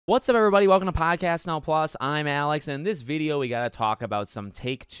What's up, everybody? Welcome to Podcast Now Plus. I'm Alex, and in this video, we got to talk about some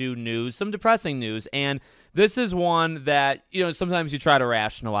Take-Two news, some depressing news, and this is one that, sometimes you try to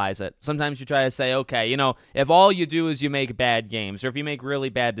rationalize it. Sometimes you try to say, okay, if all you do is you make bad games, or if you make really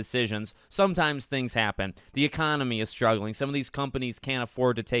bad decisions, sometimes things happen. The economy is struggling. Some of these companies can't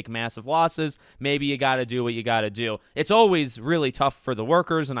afford to take massive losses. Maybe you got to do what you got to do. It's always really tough for the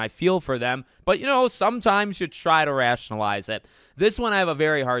workers, and I feel for them, but, sometimes you try to rationalize it. This one I have a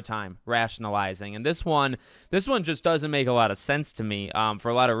very hard time rationalizing, and this one just doesn't make a lot of sense to me for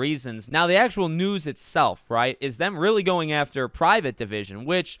a lot of reasons. Now, the actual news itself, right, is them really going after Private Division,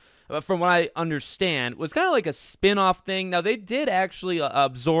 which, from what I understand, was kind of like a spin-off thing. Now, they did actually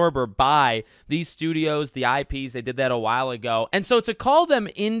absorb or buy these studios, the IPs. They did that a while ago. And so to call them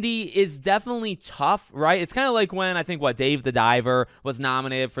indie is definitely tough, right? It's kind of like when, I think, Dave the Diver was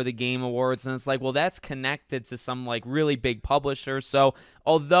nominated for the Game Awards, and it's like, well, that's connected to some, like, really big publisher. So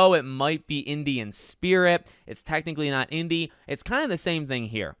although it might be indie in spirit, it's technically not indie. It's kind of the same thing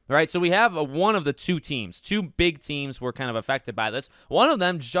here, right? So we have one of the two big teams were kind of affected by this. One of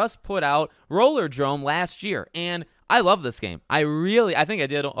them just put out Rollerdrome last year, and I love this game. I think I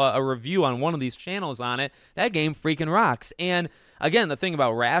did a review on one of these channels on it. That game freaking rocks. And again, the thing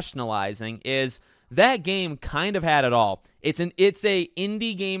about rationalizing is that game kind of had it all. It's a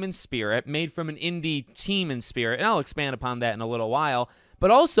indie game in spirit, made from an indie team in spirit, and I'll expand upon that in a little while.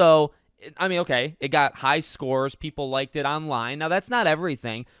 But also, I mean, okay, it got high scores. People liked it online. Now, that's not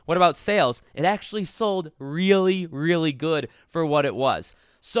everything. What about sales? It actually sold really, really good for what it was.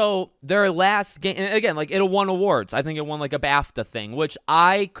 So their last game, and again, like, it won awards. I think it won like a BAFTA thing, which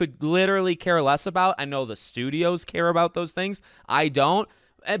I could literally care less about. I know the studios care about those things. I don't.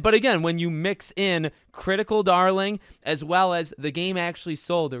 But again, when you mix in critical darling as well as the game actually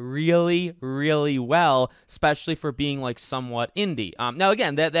sold really, really well, especially for being like somewhat indie. Now,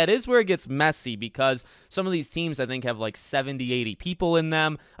 again, that is where it gets messy because some of these teams, I think, have like 70, 80 people in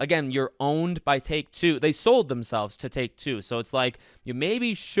them. Again, you're owned by Take-Two. They sold themselves to Take-Two. So it's like you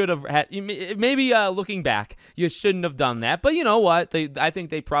maybe should have had, looking back, you shouldn't have done that. But you know what? I think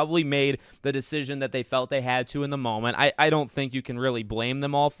they probably made the decision that they felt they had to in the moment. I don't think you can really blame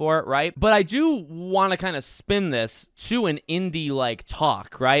them all for it, right? But I do want to kind of spin this to an indie-like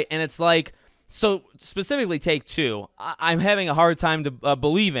talk, right? And it's like, so specifically Take-Two, I'm having a hard time to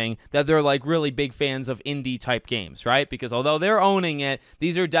believing that they're like really big fans of indie-type games, right? Because although they're owning it,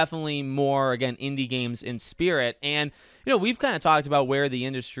 these are definitely more, again, indie games in spirit. And we've kind of talked about where the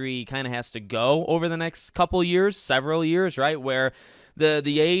industry kind of has to go over the next couple years, several years, right? Where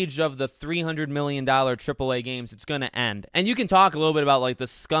the age of the $300 million AAA games, it's going to end. And you can talk a little bit about like the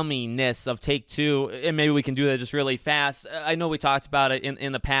scumminess of Take-Two, and maybe we can do that just really fast. I know we talked about it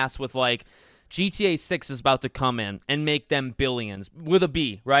in the past with like GTA 6 is about to come in and make them billions with a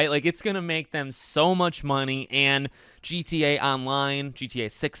B, right? Like, it's going to make them so much money, and GTA Online, GTA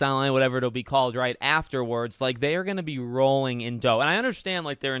 6 Online, whatever it'll be called, right, afterwards, like, they are going to be rolling in dough. And I understand,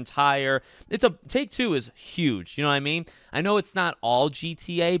 like, their entire, Take-Two is huge, you know what I mean? I know it's not all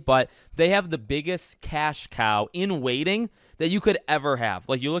GTA, but they have the biggest cash cow in waiting that you could ever have.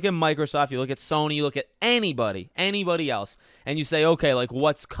 Like, you look at Microsoft, you look at Sony, you look at anybody else, and you say, okay, like,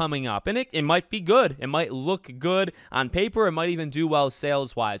 what's coming up? And it might be good. It might look good on paper. It might even do well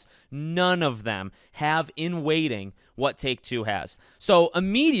sales-wise. None of them have in waiting what Take-Two has. So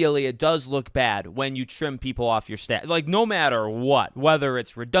immediately it does look bad when you trim people off your staff. Like, no matter what, whether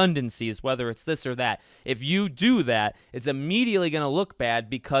it's redundancies, whether it's this or that, if you do that, it's immediately going to look bad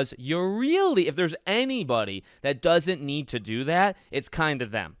because if there's anybody that doesn't need to do that, it's kind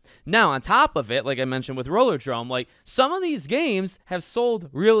of them. Now, on top of it, like I mentioned with Rollerdrome, like, some of these games have sold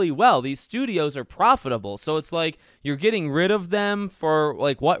really well. These studios are profitable. So it's like you're getting rid of them for,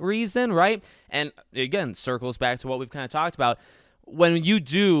 like, what reason, right? And again, circles back to what we've kind of talked about. When you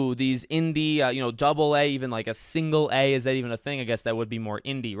do these indie, double A, even like a single A, is that even a thing? I guess that would be more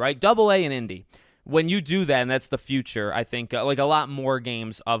indie, right? Double A and indie. When you do that, and that's the future, I think, like a lot more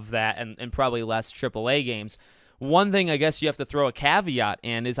games of that and probably less AAA games. One thing I guess you have to throw a caveat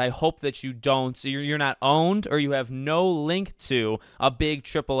in is I hope that you don't, so you're not owned or you have no link to a big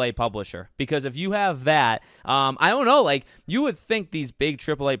AAA publisher. Because if you have that, I don't know, like, you would think these big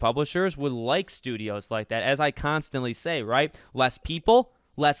AAA publishers would like studios like that, as I constantly say, right? Less people,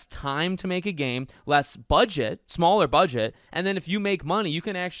 less time to make a game, less budget, smaller budget, and then if you make money, you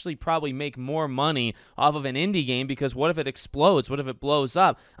can actually probably make more money off of an indie game because what if it explodes? What if it blows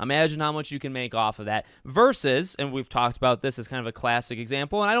up? Imagine how much you can make off of that versus, and we've talked about this as kind of a classic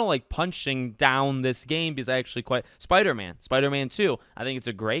example, and I don't like punching down this game because I actually quite, Spider-Man 2, I think it's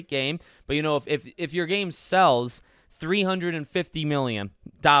a great game, but if your game sells $350 million.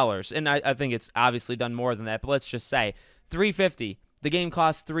 And I think it's obviously done more than that, but let's just say 350. The game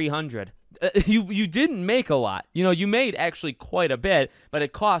costs 300. You didn't make a lot. You know, you made actually quite a bit, but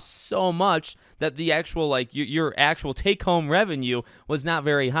it costs so much that the actual, like, your actual take-home revenue was not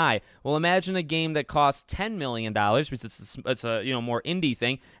very high. Well, imagine a game that costs $10 million, because it's a more indie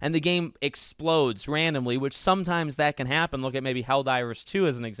thing, and the game explodes randomly, which sometimes that can happen. Look at maybe Helldivers 2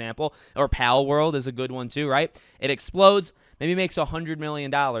 as an example, or Pal World is a good one too, right? It explodes, maybe makes $100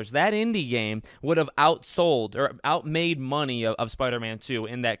 million. That indie game would have outsold or outmade money of Spider-Man 2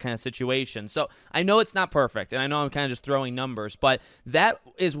 in that kind of situation. So I know it's not perfect, and I know I'm kind of just throwing numbers, but that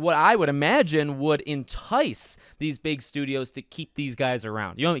is what I would imagine would entice these big studios to keep these guys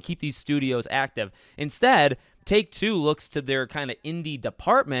around. You know, keep these studios active. Instead, Take-Two looks to their kind of indie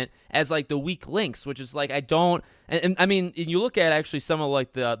department as like the weak links, which is like, I mean, you look at actually some of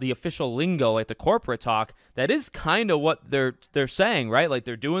like the official lingo, like the corporate talk, that is kind of what they're saying, right? Like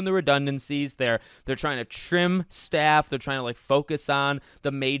they're doing the redundancies, they're trying to trim staff, they're trying to like focus on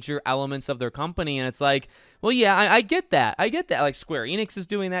the major elements of their company, and it's like, well, yeah, I get that. I get that. Like Square Enix is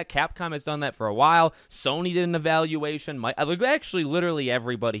doing that. Capcom has done that for a while. Sony did an evaluation. Actually, literally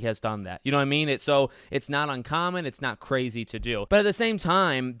everybody has done that. You know what I mean? So it's not uncommon. It's not crazy to do. But at the same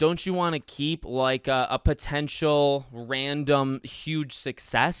time, don't you want to keep like a potential random huge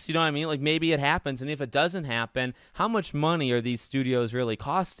success? You know what I mean? Like maybe it happens, and if it doesn't happen, how much money are these studios really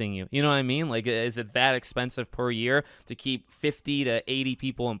costing you? You know what I mean? Like, is it that expensive per year to keep 50 to 80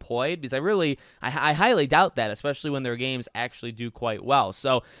 people employed? Because I highly doubt that, especially when their games actually do quite well.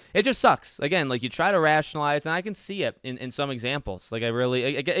 So it just sucks. Again, like you try to rationalize, and I can see it in some examples. Like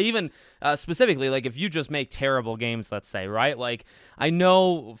even specifically, like if you just make terrible games, let's say, right? Like I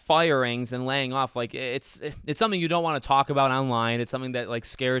know firings and laying off, like it's something you don't want to talk about online. It's something that like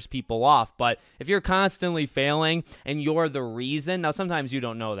scares people off. But if you're constantly failing and you're the reason, now sometimes you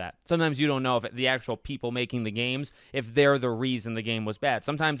don't know that. Sometimes you don't know if the actual people making the games, if they're the reason the game was bad.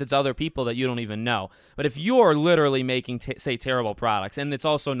 Sometimes it's other people that you don't even know. But if you're literally making, say, terrible products, and it's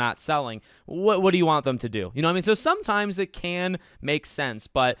also not selling, what do you want them to do? You know what I mean? So sometimes it can make sense,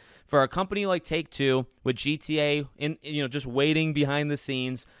 but for a company like Take-Two with GTA just waiting behind the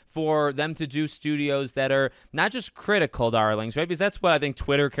scenes for them to do studios that are not just critical darlings, right? Because that's what I think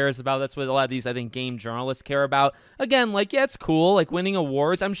Twitter cares about. That's what a lot of these, I think, game journalists care about. Again, like, yeah, it's cool, like winning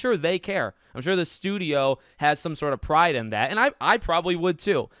awards. I'm sure they care. I'm sure the studio has some sort of pride in that, and I probably would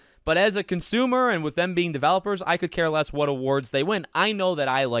too. But as a consumer, and with them being developers, I could care less what awards they win. I know that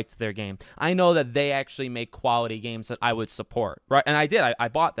I liked their game. I know that they actually make quality games that I would support, right? And I did. I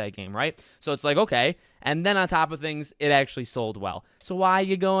bought that game, right? So it's like, okay. And then on top of things, it actually sold well. So why are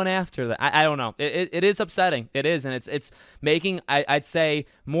you going after that? I don't know. It is upsetting. It is, and it's making, I'd say,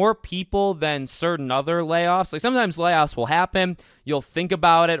 more people than certain other layoffs. Like sometimes layoffs will happen. You'll think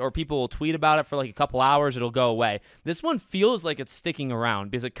about it, or people will tweet about it for like a couple hours. It'll go away. This one feels like it's sticking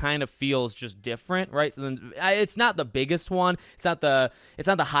around because it kind of feels just different, right? So then, it's not the biggest one. It's not the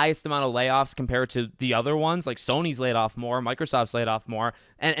highest amount of layoffs compared to the other ones. Like Sony's laid off more, Microsoft's laid off more,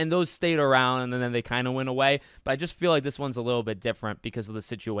 and those stayed around, and then they kind of went away. But I just feel like this one's a little bit different because of the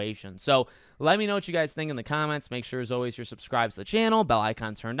situation. So let me know what you guys think in the comments. Make sure, as always, you're subscribed to the channel, bell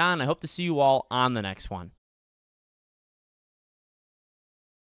icon turned on. I hope to see you all on the next one.